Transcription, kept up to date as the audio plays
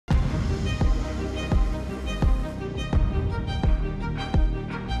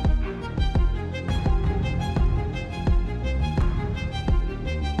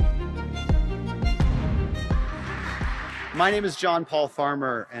My name is John Paul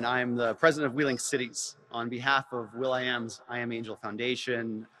Farmer, and I'm the president of WeLink Cities. On behalf of Will.I.Am's I Am Angel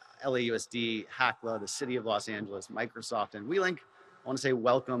Foundation, LAUSD, HACLA, the City of Los Angeles, Microsoft, and WeLink, I want to say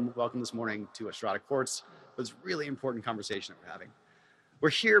welcome this morning to Estrada Courts for this really important conversation that we're having.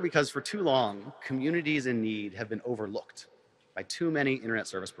 We're here because for too long, communities in need have been overlooked by too many internet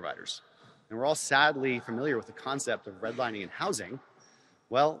service providers. And we're all sadly familiar with the concept of redlining in housing.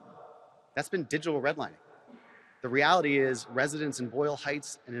 Well, that's been digital redlining. The reality is residents in Boyle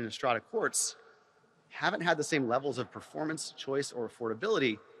Heights and in Estrada Courts haven't had the same levels of performance, choice, or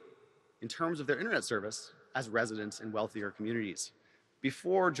affordability in terms of their internet service as residents in wealthier communities.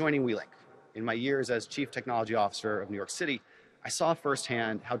 Before joining WeLink, in my years as Chief Technology Officer of New York City, I saw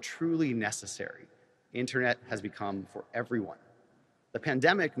firsthand how truly necessary internet has become for everyone. The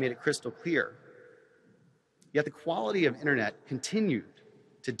pandemic made it crystal clear, yet the quality of internet continued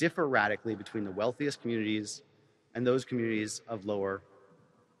to differ radically between the wealthiest communities and those communities of lower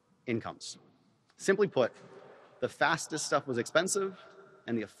incomes. Simply put, the fastest stuff was expensive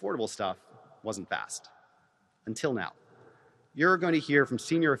and the affordable stuff wasn't fast. Until now. You're going to hear from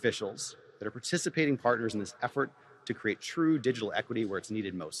senior officials that are participating partners in this effort to create true digital equity where it's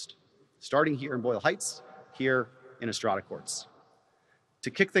needed most, starting here in Boyle Heights, here in Estrada Courts.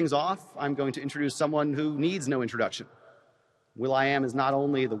 To kick things off, I'm going to introduce someone who needs no introduction. Will.I.Am is not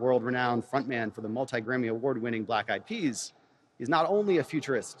only the world-renowned frontman for the multi-Grammy award-winning Black Eyed Peas, he's not only a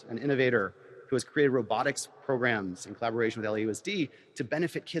futurist and innovator who has created robotics programs in collaboration with LAUSD to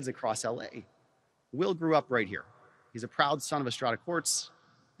benefit kids across LA. Will grew up right here. He's a proud son of Estrada Courts,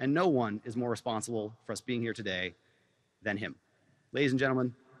 and no one is more responsible for us being here today than him. Ladies and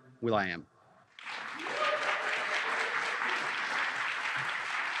gentlemen, Will.I.Am.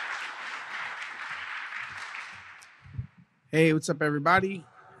 Hey, what's up, everybody?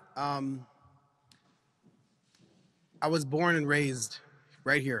 I was born and raised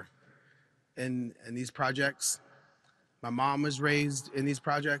right here in these projects. My mom was raised in these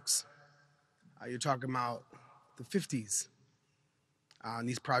projects. You're talking about the 50s. And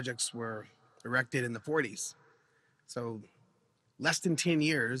these projects were erected in the 40s. So less than 10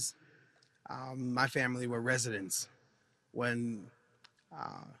 years, my family were residents when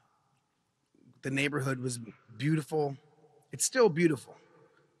the neighborhood was beautiful. It's still beautiful,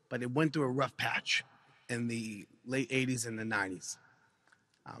 but it went through a rough patch in the late 80s and the 90s.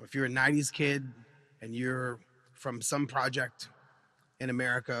 If you're a 90s kid and you're from some project in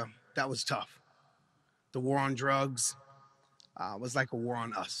America, that was tough. The war on drugs was like a war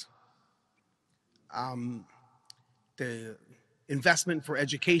on us. The investment for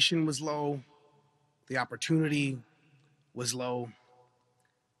education was low. The opportunity was low.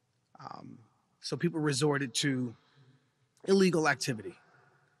 So people resorted to illegal activity.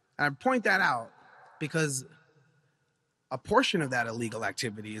 And I point that out because a portion of that illegal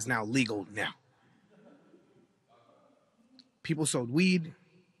activity is now legal now. People sold weed,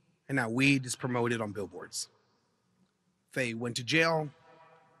 and now weed is promoted on billboards. They went to jail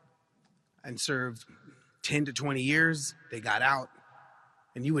and served 10 to 20 years. They got out,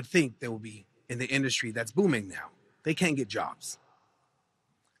 and you would think they will be in the industry that's booming now. They can't get jobs.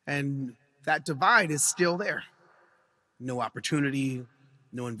 And that divide is still there. No opportunity,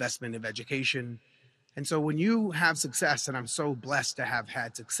 no investment of education. And so when you have success, and I'm so blessed to have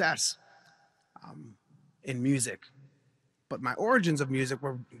had success in music, but my origins of music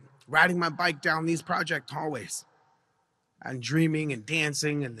were riding my bike down these project hallways and dreaming and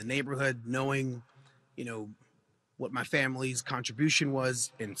dancing in the neighborhood, knowing, what my family's contribution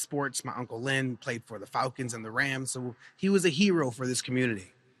was in sports. My Uncle Lynn played for the Falcons and the Rams, so he was a hero for this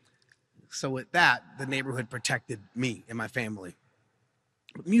community. So with that, the neighborhood protected me and my family.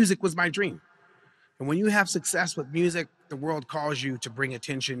 But music was my dream. And when you have success with music, the world calls you to bring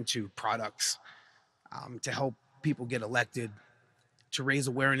attention to products, to help people get elected, to raise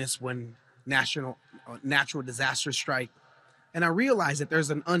awareness when natural disasters strike. And I realized that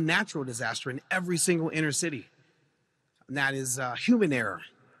there's an unnatural disaster in every single inner city. And that is human error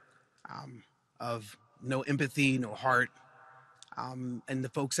of no empathy, no heart. And the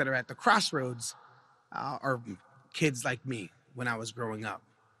folks that are at the crossroads are kids like me when I was growing up.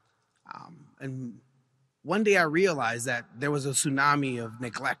 And one day I realized that there was a tsunami of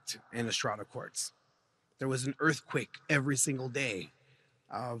neglect in Estrada Courts. There was an earthquake every single day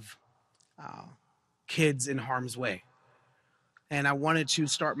of kids in harm's way. And I wanted to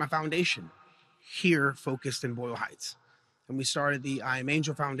start my foundation here, focused in Boyle Heights. And we started the I Am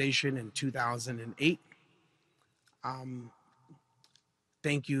Angel Foundation in 2008.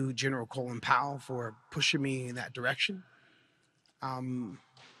 Thank you, General Colin Powell, for pushing me in that direction. And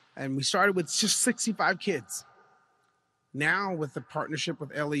we started with just 65 kids. Now, with the partnership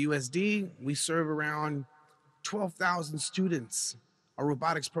with LAUSD, we serve around 12,000 students. Our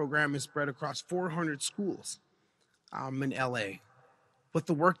robotics program is spread across 400 schools in LA. With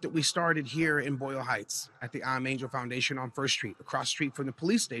the work that we started here in Boyle Heights at the I.M. Angel Foundation on First Street, across the street from the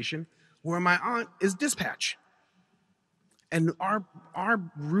police station, where my aunt is dispatch. And our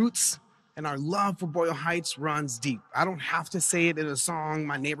roots and our love for Boyle Heights runs deep. I don't have to say it in a song,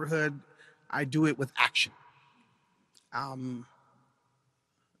 my neighborhood. I do it with action.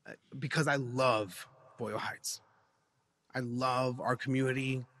 Because I love Boyle Heights. I love our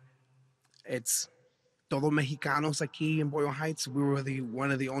community. It's todo Mexicanos aquí in Boyle Heights. We were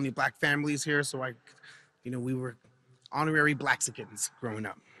one of the only black families here, so we were honorary Blaxicans growing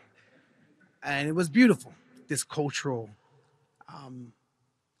up. And it was beautiful, this cultural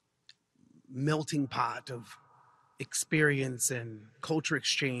melting pot of experience and culture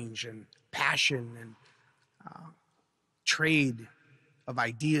exchange and passion and trade of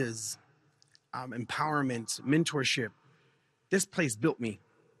ideas, empowerment, mentorship. This place built me.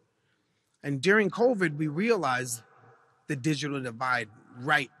 And during COVID, we realized the digital divide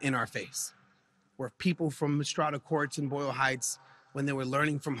right in our face, where people from Strata Courts and Boyle Heights, when they were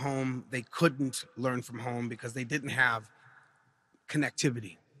learning from home, they couldn't learn from home because they didn't have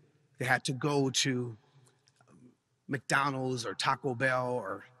connectivity. They had to go to McDonald's or Taco Bell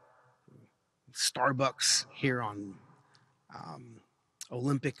or Starbucks here on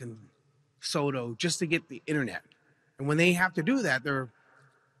Olympic and Soto just to get the internet. And when they have to do that, they're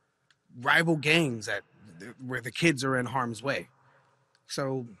rival gangs where the kids are in harm's way.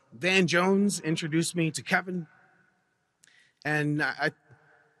 So Van Jones introduced me to Kevin, and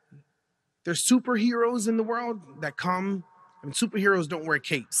there's superheroes in the world that come. I mean, superheroes don't wear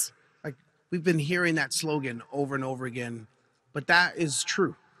capes. Like, we've been hearing that slogan over and over again, but that is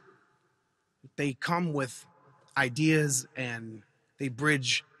true. They come with ideas and they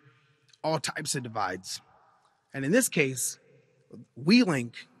bridge all types of divides. And in this case,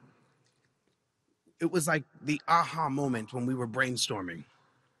 WeLink, it was like the aha moment when we were brainstorming.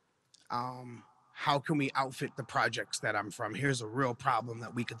 How can we outfit the projects that I'm from? Here's a real problem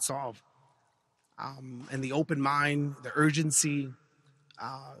that we could solve. And the open mind, the urgency,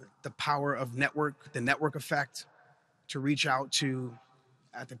 the power of the network effect, to reach out to,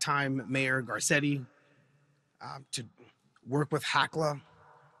 at the time, Mayor Garcetti, to work with HACLA,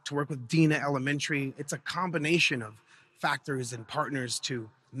 to work with Dina Elementary. It's a combination of factors and partners to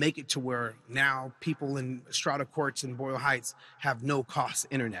make it to where now people in Strata Courts and Boyle Heights have no-cost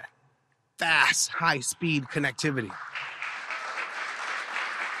internet. Fast, high-speed connectivity.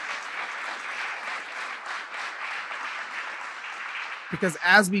 Because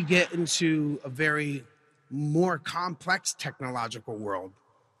as we get into a very more complex technological world,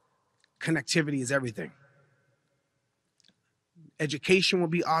 connectivity is everything. Education will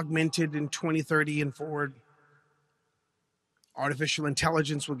be augmented in 2030 and forward. Artificial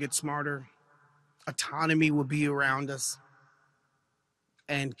intelligence will get smarter. Autonomy will be around us.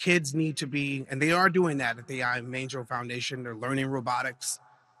 And kids need to be, and they are doing that at the I.M. Angel Foundation. They're learning robotics.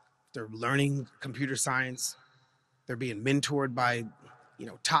 They're learning computer science. They're being mentored by,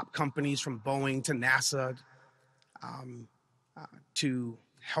 top companies from Boeing to NASA to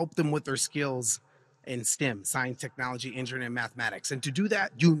help them with their skills in STEM, science, technology, engineering, and mathematics. And to do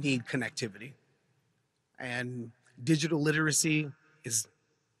that, you need connectivity. And digital literacy is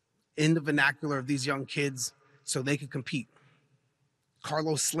in the vernacular of these young kids so they can compete.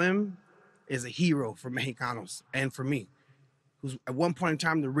 Carlos Slim is a hero for Mexicanos and for me, who's at one point in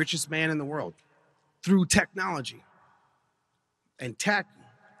time the richest man in the world through technology. And tech,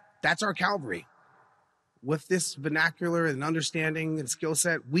 that's our cavalry. With this vernacular and understanding and skill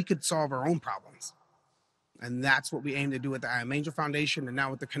set, we could solve our own problems. And that's what we aim to do at the I.M. Angel Foundation, and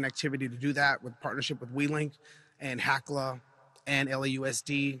now with the connectivity to do that, with partnership with WeLink and HACLA and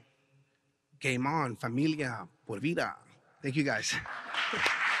LAUSD. Game on, familia por vida. Thank you, guys.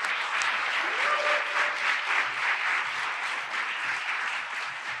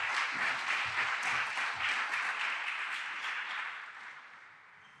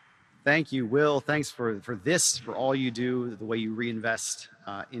 Thank you, Will. Thanks for all you do. The way you reinvest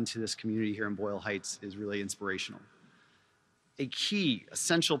into this community here in Boyle Heights is really inspirational. A key,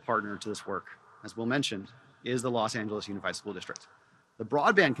 essential partner to this work, as Will mentioned, is the Los Angeles Unified School District. The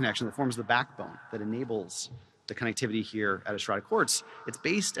broadband connection that forms the backbone that enables the connectivity here at Strata Courts, it's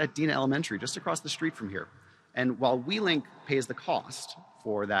based at Dina Elementary, just across the street from here. And while WeLink pays the cost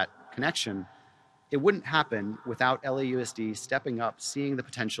for that connection, it wouldn't happen without LAUSD stepping up, seeing the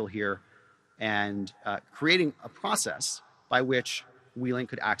potential here, and creating a process by which WeLink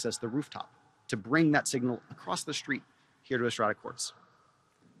could access the rooftop to bring that signal across the street here to Estrada Courts.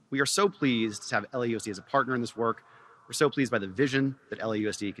 We are so pleased to have LAUSD as a partner in this work. We're so pleased by the vision that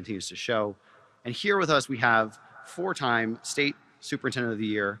LAUSD continues to show. And here with us, we have four-time State Superintendent of the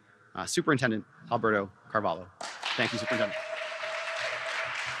Year, Superintendent Alberto Carvalho. Thank you, Superintendent.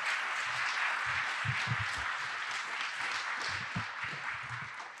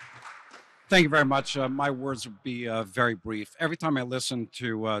 Thank you very much. My words will be very brief. Every time I listen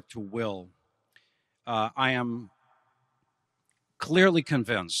to Will, I am clearly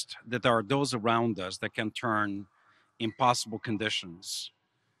convinced that there are those around us that can turn impossible conditions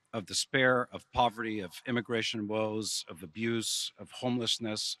of despair, of poverty, of immigration woes, of abuse, of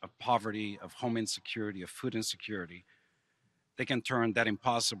homelessness, of poverty, of home insecurity, of food insecurity. They can turn that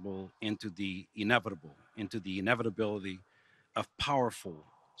impossible into the inevitable, into the inevitability of powerful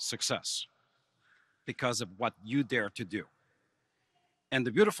success because of what you dare to do. And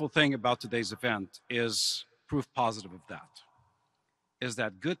the beautiful thing about today's event is proof positive of that, is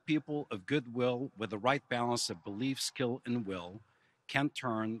that good people of goodwill with the right balance of belief, skill, and will can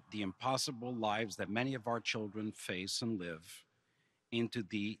turn the impossible lives that many of our children face and live into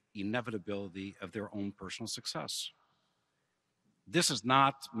the inevitability of their own personal success. This is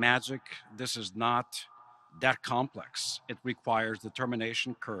not magic. This is not that complex. It requires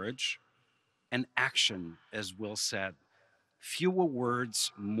determination, courage, and action, as Will said. Fewer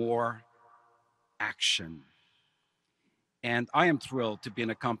words, more action. And I am thrilled to be in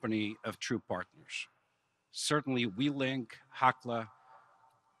a company of true partners. Certainly, WeLink, HACLA,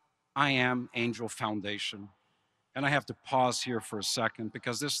 WeLi.Am, Angel Foundation. And I have to pause here for a second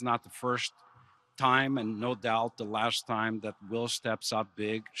because this is not the first time and no doubt the last time that Will steps up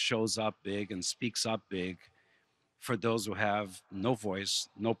big, shows up big, and speaks up big for those who have no voice,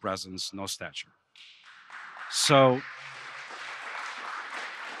 no presence, no stature. So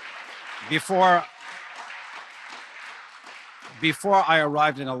before I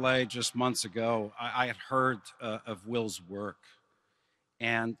arrived in LA just months ago, I had heard of Will's work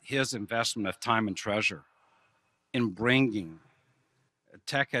and his investment of time and treasure in bringing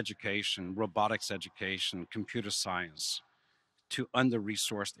tech education, robotics education, computer science to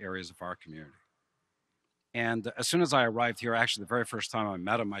under-resourced areas of our community. And as soon as I arrived here, actually the very first time I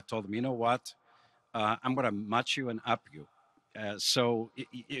met him, I told him, you know what, I'm going to much you and up you. So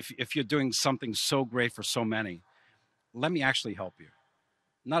if you're doing something so great for so many, let me actually help you.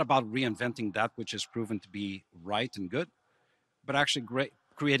 Not about reinventing that which is proven to be right and good, but actually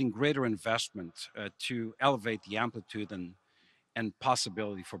creating greater investment to elevate the amplitude and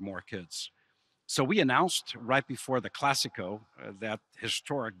possibility for more kids. So we announced right before the Classico, that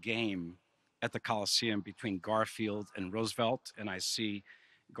historic game at the Coliseum between Garfield and Roosevelt, and I see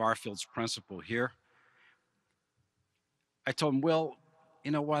Garfield's principal here. I told him, Will,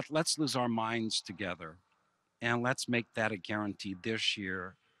 you know what, let's lose our minds together and let's make that a guarantee this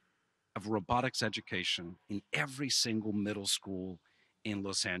year of robotics education in every single middle school in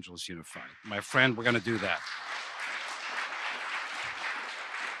Los Angeles Unified. My friend, we're going to do that.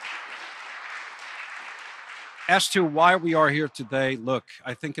 As to why we are here today, look,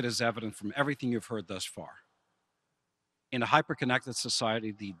 I think it is evident from everything you've heard thus far. In a hyper-connected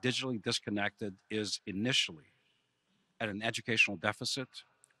society, the digitally disconnected is initially at an educational deficit,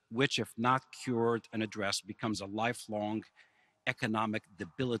 which, if not cured and addressed, becomes a lifelong economic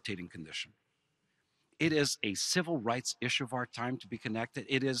debilitating condition. It is a civil rights issue of our time to be connected.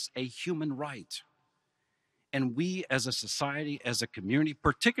 It is a human right. And we as a society, as a community,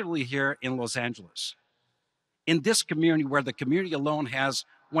 particularly here in Los Angeles, in this community where the community alone has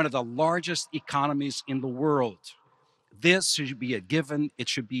one of the largest economies in the world, this should be a given, it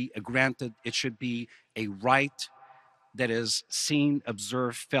should be a granted, it should be a right that is seen,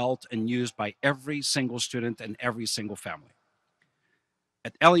 observed, felt, and used by every single student and every single family.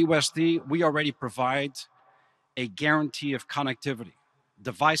 At LAUSD, we already provide a guarantee of connectivity,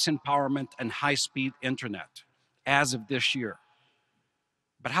 device empowerment, and high-speed internet as of this year.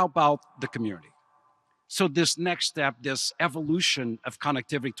 But how about the community? So this next step, this evolution of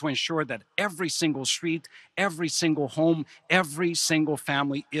connectivity to ensure that every single street, every single home, every single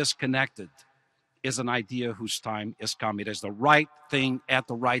family is connected, is an idea whose time is come. It is the right thing at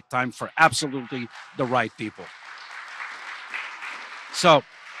the right time for absolutely the right people. So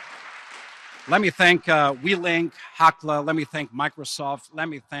let me thank WeLink, HACLA, let me thank Microsoft, let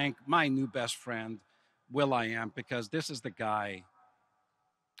me thank my new best friend, Will.I.Am, because this is the guy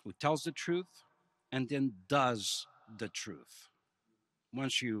who tells the truth and then does the truth.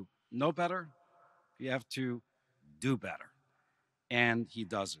 Once you know better, you have to do better. And he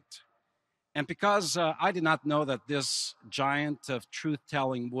does it. And because I did not know that this giant of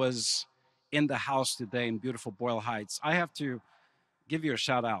truth-telling was in the house today in beautiful Boyle Heights, I have to give you a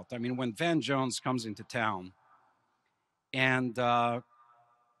shout out. I mean, when Van Jones comes into town, and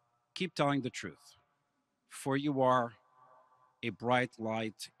keep telling the truth, for you are a bright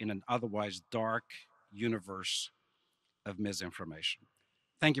light in an otherwise dark universe of misinformation.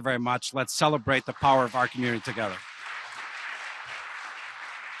 Thank you very much. Let's celebrate the power of our community together.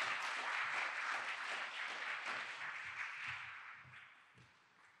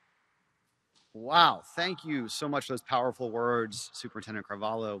 Wow, thank you so much for those powerful words, Superintendent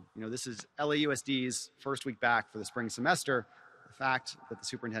Carvalho. You know, this is LAUSD's first week back for the spring semester. The fact that the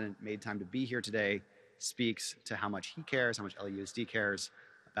superintendent made time to be here today speaks to how much he cares, how much LAUSD cares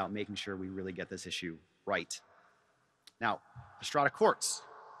about making sure we really get this issue right. Now, Estrada Courts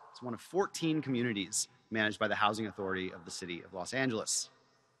is one of 14 communities managed by the Housing Authority of the City of Los Angeles.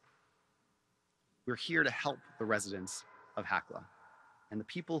 We're here to help the residents of HACLA. And the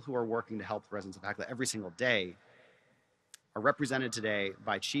people who are working to help the residents of HACLA every single day are represented today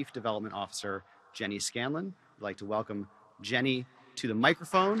by Chief Development Officer Jenny Scanlon. I'd like to welcome Jenny to the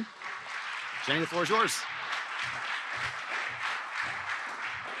microphone. Jenny, the floor is yours.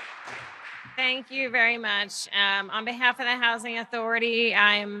 Thank you very much. On behalf of the Housing Authority,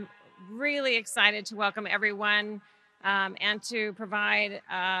 I'm really excited to welcome everyone and to provide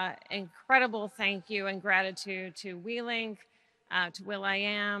incredible thank you and gratitude to WeLink, to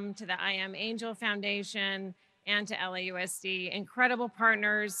Will.I.Am, to the I Am Angel Foundation, and to LAUSD, incredible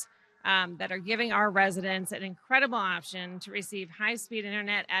partners that are giving our residents an incredible option to receive high-speed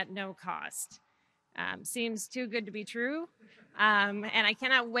internet at no cost. Seems too good to be true, and I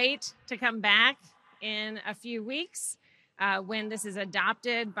cannot wait to come back in a few weeks when this is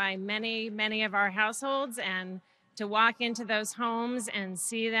adopted by many, many of our households, and to walk into those homes and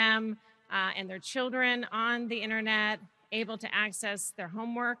see them and their children on the internet, able to access their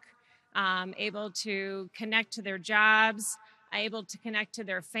homework, able to connect to their jobs, able to connect to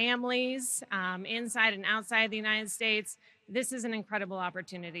their families inside and outside the United States. This is an incredible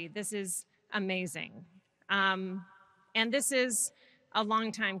opportunity. This is amazing. And this is a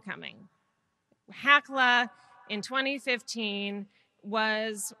long time coming. HACLA in 2015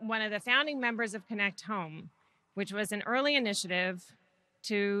 was one of the founding members of Connect Home, which was an early initiative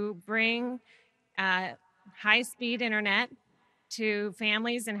to bring high-speed internet to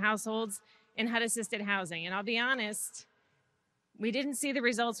families and households in HUD-assisted housing. And I'll be honest, we didn't see the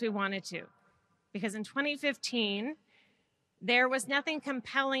results we wanted to, because in 2015, there was nothing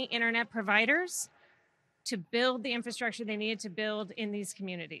compelling internet providers to build the infrastructure they needed to build in these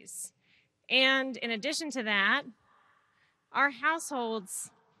communities. And in addition to that, our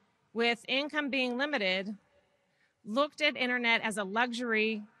households with income being limited looked at internet as a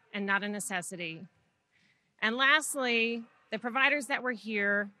luxury and not a necessity. And lastly, the providers that were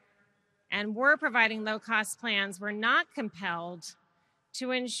here and were providing low-cost plans were not compelled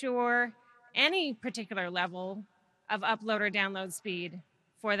to ensure any particular level of upload or download speed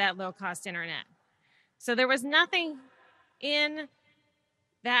for that low-cost internet. So there was nothing in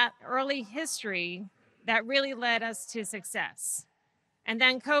that early history that really led us to success. And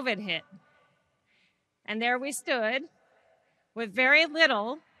then COVID hit. And there we stood with very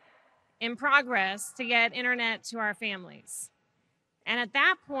little in progress to get internet to our families. And at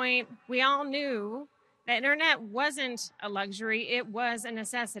that point, we all knew that internet wasn't a luxury, it was a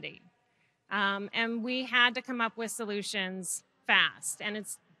necessity. And we had to come up with solutions fast. And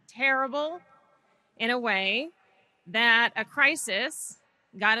it's terrible in a way that a crisis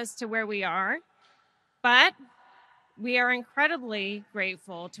got us to where we are, but we are incredibly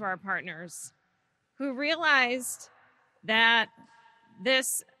grateful to our partners who realized that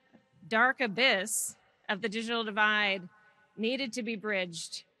this dark abyss of the digital divide needed to be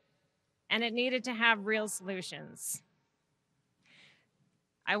bridged, and it needed to have real solutions.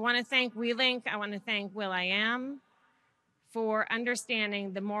 I want to thank WeLink, I want to thank Will.I.Am for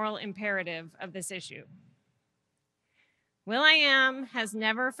understanding the moral imperative of this issue. Will.I.Am has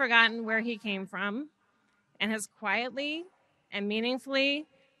never forgotten where he came from and has quietly and meaningfully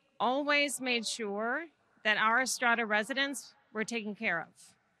always made sure that our Estrada residents were taken care of.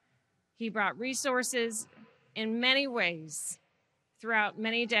 He brought resources in many ways throughout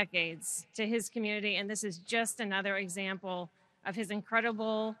many decades to his community, and this is just another example of his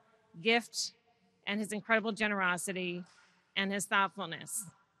incredible gift and his incredible generosity and his thoughtfulness.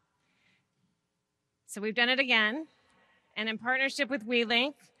 So we've done it again, and in partnership with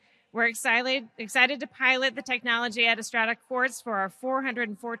WeLink, we're excited to pilot the technology at Estrada Courts for our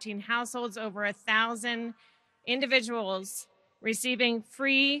 414 households, over 1,000 individuals receiving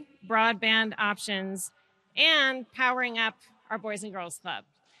free broadband options and powering up our Boys and Girls Club.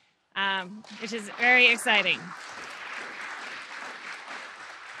 which is very exciting.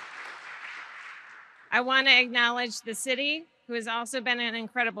 I want to acknowledge the city, who has also been an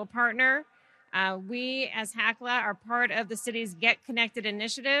incredible partner. We, as HACLA, are part of the city's Get Connected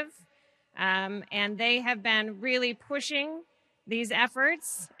initiative, and they have been really pushing these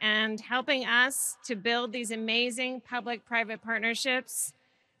efforts and helping us to build these amazing public-private partnerships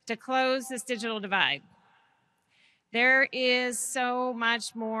to close this digital divide. There is so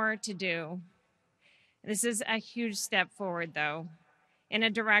much more to do. This is a huge step forward, though, in a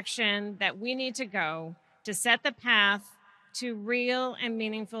direction that we need to go to set the path to real and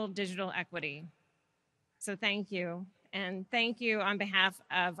meaningful digital equity. So thank you. And thank you on behalf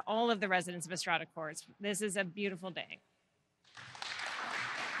of all of the residents of Estrada Courts. This is a beautiful day.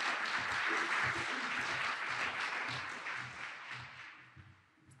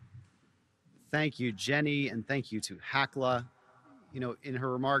 Thank you, Jenny, and thank you to HACLA. You know, in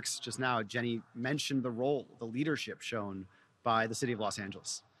her remarks just now, Jenny mentioned the role, the leadership shown by the city of Los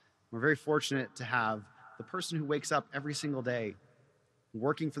Angeles. We're very fortunate to have the person who wakes up every single day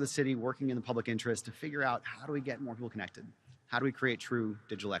working for the city, working in the public interest to figure out how do we get more people connected? How do we create true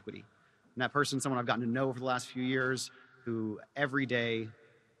digital equity? And that person, someone I've gotten to know over the last few years, who every day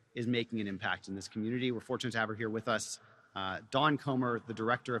is making an impact in this community. We're fortunate to have her here with us. Dawn Comer, the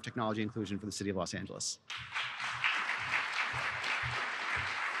Director of Technology Inclusion for the City of Los Angeles.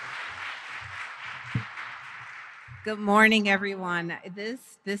 Good morning, everyone.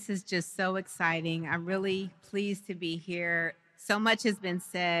 This is just so exciting. I'm really pleased to be here. So much has been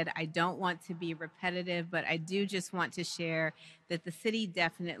said. I don't want to be repetitive, but I do just want to share that the city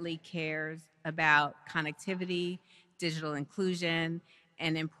definitely cares about connectivity, digital inclusion,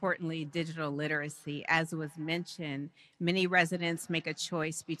 and importantly, digital literacy. As was mentioned, many residents make a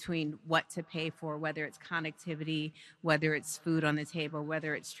choice between what to pay for, whether it's connectivity, whether it's food on the table,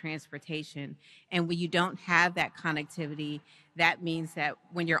 whether it's transportation. And when you don't have that connectivity, that means that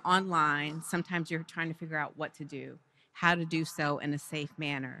when you're online, sometimes you're trying to figure out what to do, how to do so in a safe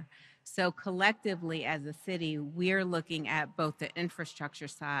manner. So collectively as a city, we're looking at both the infrastructure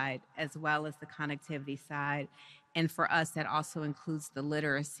side as well as the connectivity side. And for us, that also includes the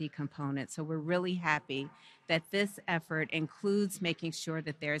literacy component. So we're really happy that this effort includes making sure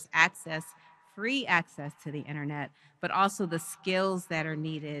that there's access, free access to the internet, but also the skills that are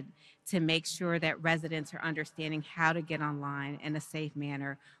needed to make sure that residents are understanding how to get online in a safe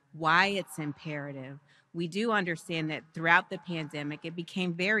manner, why it's imperative. We do understand that throughout the pandemic, it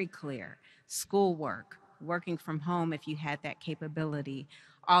became very clear. Schoolwork, working from home if you had that capability,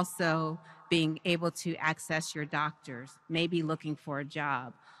 also being able to access your doctors, maybe looking for a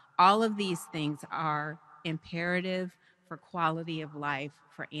job. All of these things are imperative for quality of life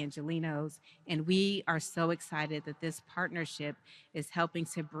for Angelenos, and we are so excited that this partnership is helping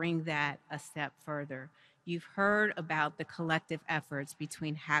to bring that a step further. You've heard about the collective efforts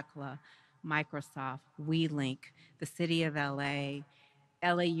between HACLA, Microsoft, WeLink, the City of LA,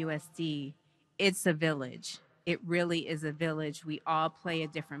 LAUSD. It's a village. It really is a village. We all play a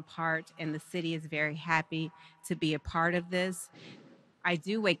different part, and the city is very happy to be a part of this. I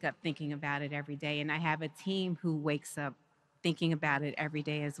do wake up thinking about it every day, and I have a team who wakes up thinking about it every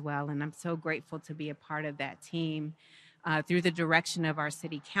day as well, and I'm so grateful to be a part of that team. Through the direction of our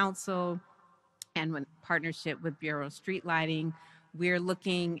city council and in partnership with Bureau of Street Lighting, we're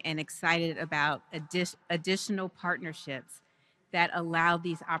looking and excited about additional partnerships that allow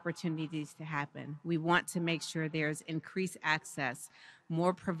these opportunities to happen. We want to make sure there's increased access,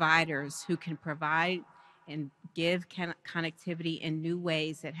 more providers who can provide and give connectivity in new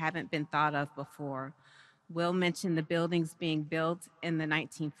ways that haven't been thought of before. Will mentioned the buildings being built in the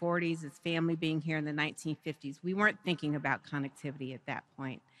 1940s, his family being here in the 1950s. We weren't thinking about connectivity at that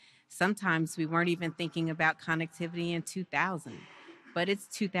point. Sometimes we weren't even thinking about connectivity in 2000, but it's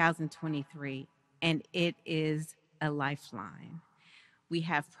 2023, and it is a lifeline. We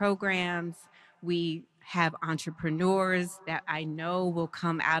have programs, we have entrepreneurs that I know will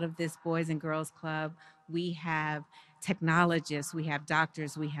come out of this Boys and Girls Club. We have technologists, we have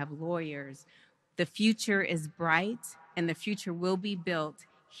doctors, we have lawyers. The future is bright, and the future will be built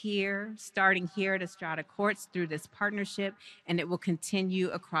here, starting here at Estrada Courts through this partnership, and it will continue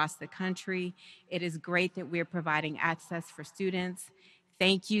across the country. It is great that we're providing access for students.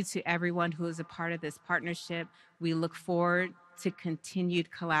 Thank you to everyone who is a part of this partnership. We look forward to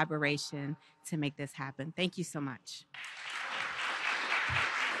continued collaboration to make this happen. Thank you so much.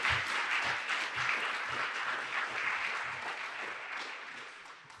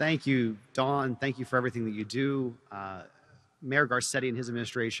 Thank you, Dawn. Thank you for everything that you do. Mayor Garcetti and his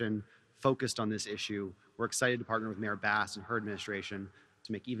administration focused on this issue. We're excited to partner with Mayor Bass and her administration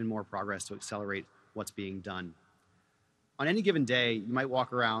to make even more progress to accelerate what's being done. On any given day, you might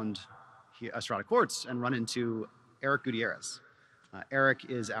walk around Estrada Courts and run into Eric Gutierrez. Eric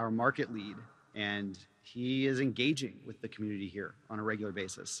is our market lead, and he is engaging with the community here on a regular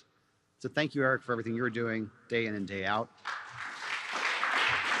basis. So thank you, Eric, for everything you're doing day in and day out.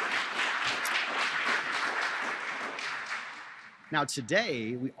 Now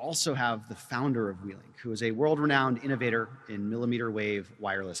today, we also have the founder of WeLink, who is a world-renowned innovator in millimeter wave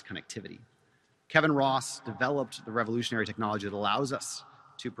wireless connectivity. Kevin Ross developed the revolutionary technology that allows us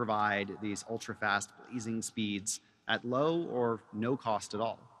to provide these ultra-fast blazing speeds at low or no cost at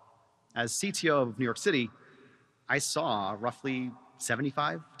all. As CTO of New York City, I saw roughly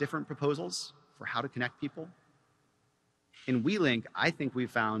 75 different proposals for how to connect people. In WeLink, I think we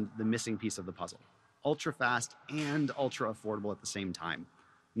found the missing piece of the puzzle. Ultra fast and ultra affordable at the same time.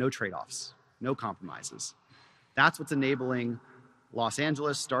 No trade-offs, no compromises. That's what's enabling Los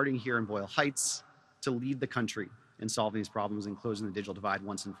Angeles, starting here in Boyle Heights, to lead the country in solving these problems and closing the digital divide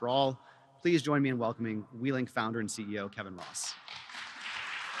once and for all. Please join me in welcoming WeLink founder and CEO, Kevin Ross.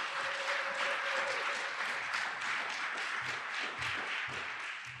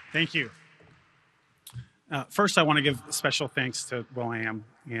 Thank you. First, I want to give special thanks to Will.I.Am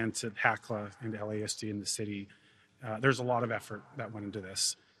and to HACLA and LASD in the city. There's a lot of effort that went into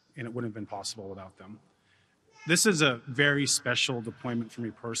this, and it wouldn't have been possible without them. This is a very special deployment for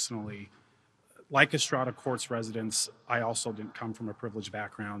me personally. Like Estrada Courts residents, I also didn't come from a privileged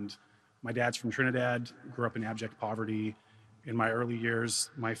background. My dad's from Trinidad, grew up in abject poverty. In my early years,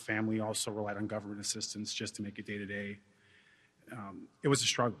 my family also relied on government assistance just to make it day to day. It was a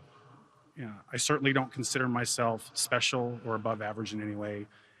struggle. Yeah, I certainly don't consider myself special or above average in any way.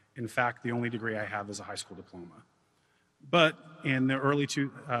 In fact, the only degree I have is a high school diploma. But in my early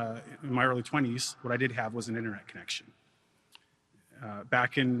 20s, what I did have was an internet connection.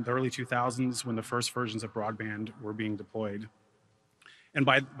 Back in the early 2000s, when the first versions of broadband were being deployed, and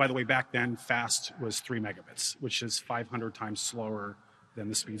by the way, back then, fast was 3 megabits, which is 500 times slower than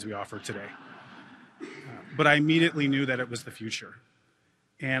the speeds we offer today. But I immediately knew that it was the future.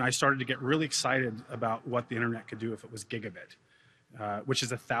 And I started to get really excited about what the internet could do if it was gigabit, which is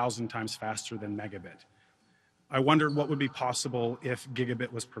 1,000 times faster than megabit. I wondered what would be possible if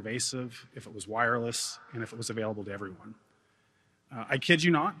gigabit was pervasive, if it was wireless, and if it was available to everyone. I kid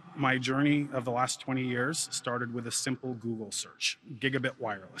you not, my journey of the last 20 years started with a simple Google search, gigabit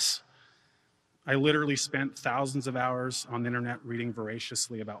wireless. I literally spent thousands of hours on the internet reading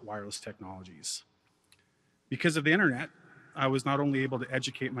voraciously about wireless technologies. Because of the internet, I was not only able to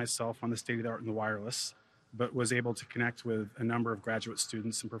educate myself on the state of the art in the wireless, but was able to connect with a number of graduate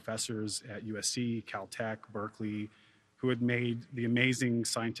students and professors at USC, Caltech, Berkeley, who had made the amazing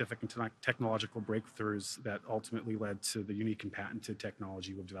scientific and technological breakthroughs that ultimately led to the unique and patented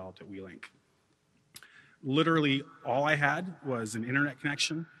technology we've developed at WeLink. Literally, all I had was an internet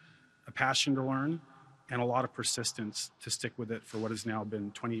connection, a passion to learn, and a lot of persistence to stick with it for what has now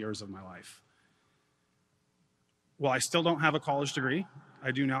been 20 years of my life. While I still don't have a college degree,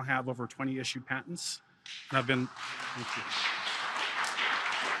 I do now have over 20 issued patents, and I've been, thank you.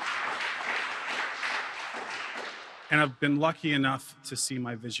 And I've been lucky enough to see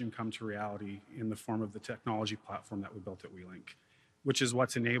my vision come to reality in the form of the technology platform that we built at WeLink, which is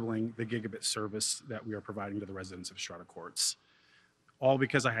what's enabling the gigabit service that we are providing to the residents of Estrada Courts, all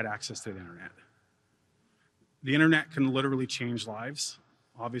because I had access to the internet. The internet can literally change lives.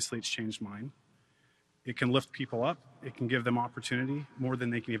 Obviously, it's changed mine. It can lift people up. It can give them opportunity more than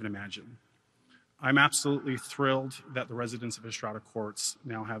they can even imagine. I'm absolutely thrilled that the residents of Estrada Courts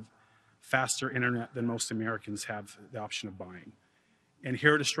now have faster internet than most Americans have the option of buying. And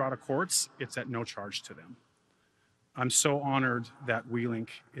here at Estrada Courts, it's at no charge to them. I'm so honored that WeLink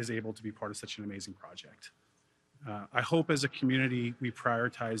is able to be part of such an amazing project. I hope as a community we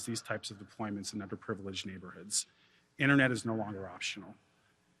prioritize these types of deployments in underprivileged neighborhoods. Internet is no longer optional.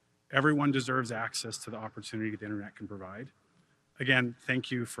 Everyone deserves access to the opportunity the internet can provide. Again,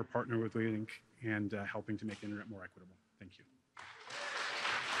 thank you for partnering with WeLink and helping to make the internet more equitable. Thank you.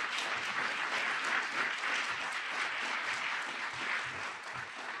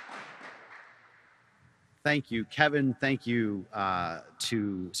 Thank you, Kevin. Thank you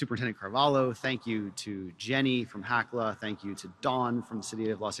to Superintendent Carvalho. Thank you to Jenny from HACLA. Thank you to Dawn from the City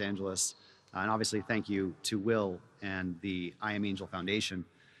of Los Angeles. And obviously, thank you to Will and the I.Am Angel Foundation.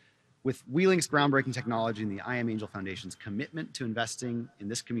 With WeLink's groundbreaking technology and the I.Am Angel Foundation's commitment to investing in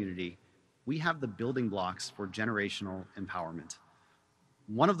this community, we have the building blocks for generational empowerment.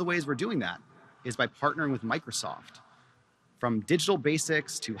 One of the ways we're doing that is by partnering with Microsoft. From digital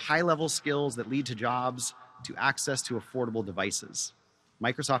basics to high-level skills that lead to jobs to access to affordable devices.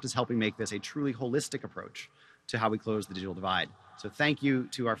 Microsoft is helping make this a truly holistic approach to how we close the digital divide. So thank you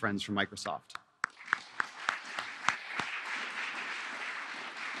to our friends from Microsoft.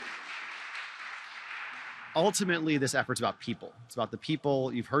 Ultimately, this effort's about people. It's about the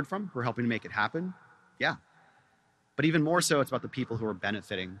people you've heard from who are helping to make it happen. Yeah. But even more so, it's about the people who are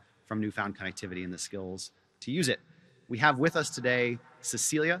benefiting from newfound connectivity and the skills to use it. We have with us today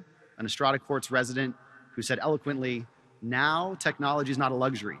Cecilia, an Estrada Courts resident who said eloquently, now technology is not a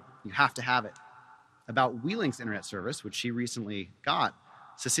luxury. You have to have it. About WeLink's internet service, which she recently got,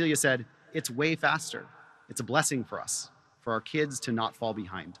 Cecilia said, it's way faster. It's a blessing for us, for our kids to not fall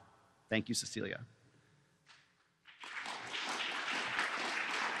behind. Thank you, Cecilia.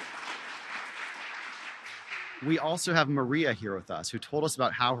 We also have Maria here with us, who told us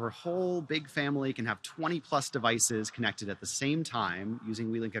about how her whole big family can have 20 plus devices connected at the same time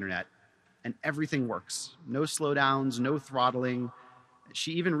using WeLink Internet, and everything works. No slowdowns, no throttling.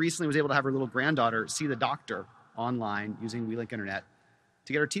 She even recently was able to have her little granddaughter see the doctor online using WeLink Internet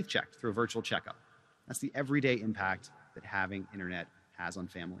to get her teeth checked through a virtual checkup. That's the everyday impact that having internet has on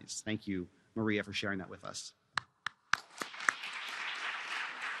families. Thank you, Maria, for sharing that with us.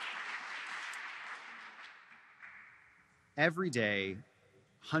 Every day,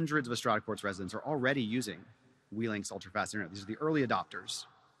 hundreds of Estrada Courts residents are already using WeLink's ultra-fast internet. These are the early adopters.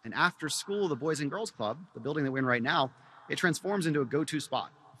 And after school, the Boys and Girls Club, the building that we're in right now, it transforms into a go-to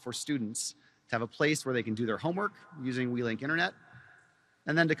spot for students to have a place where they can do their homework using WeLink Internet,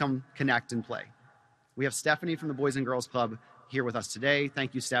 and then to come connect and play. We have Stephanie from the Boys and Girls Club here with us today.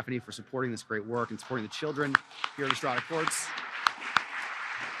 Thank you, Stephanie, for supporting this great work and supporting the children here at Estrada Courts.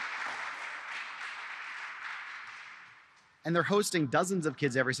 And they're hosting dozens of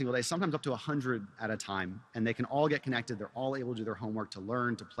kids every single day, sometimes up to 100 at a time. And they can all get connected. They're all able to do their homework, to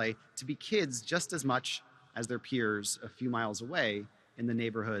learn, to play, to be kids just as much as their peers a few miles away in the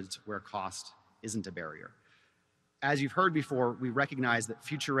neighborhoods where cost isn't a barrier. As you've heard before, we recognize that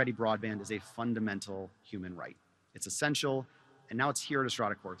future-ready broadband is a fundamental human right. It's essential, and now it's here at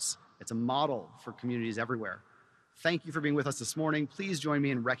Estrada Courts. It's a model for communities everywhere. Thank you for being with us this morning. Please join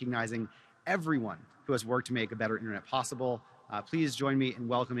me in recognizing everyone who has worked to make a better internet possible. Please join me in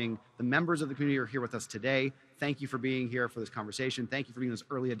welcoming the members of the community who are here with us today. Thank you for being here for this conversation. Thank you for being those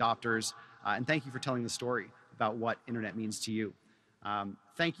early adopters. And thank you for telling the story about what internet means to you.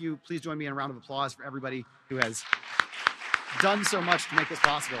 Thank you. Please join me in a round of applause for everybody who has done so much to make this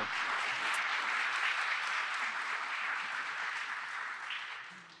possible.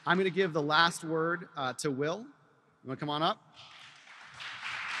 I'm going to give the last word to Will. You want to come on up?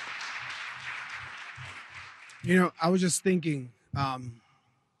 You know, I was just thinking,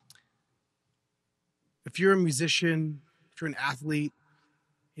 if you're a musician, if you're an athlete,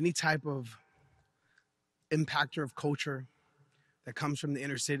 any type of impactor of culture that comes from the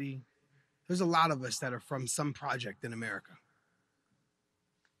inner city, there's a lot of us that are from some project in America.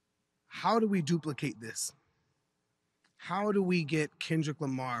 How do we duplicate this? How do we get Kendrick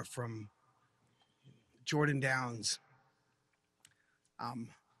Lamar from Jordan Downs?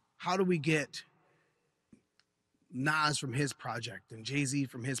 How do we get Nas from his project and Jay-Z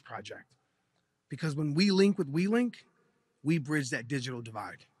from his project? Because when we link with WeLink, we bridge that digital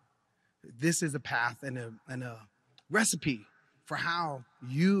divide. This is a path and a recipe for how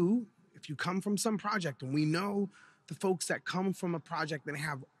you, if you come from some project, and we know the folks that come from a project that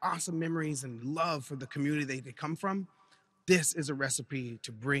have awesome memories and love for the community they come from, this is a recipe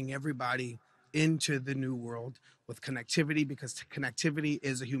to bring everybody into the new world with connectivity, because connectivity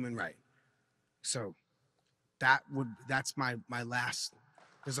is a human right. So that's my last.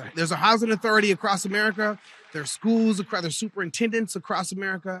 There's a housing authority across America. There's schools, there's superintendents across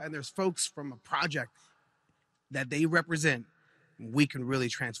America, and there's folks from a project that they represent. We can really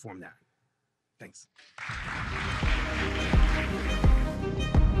transform that. Thanks.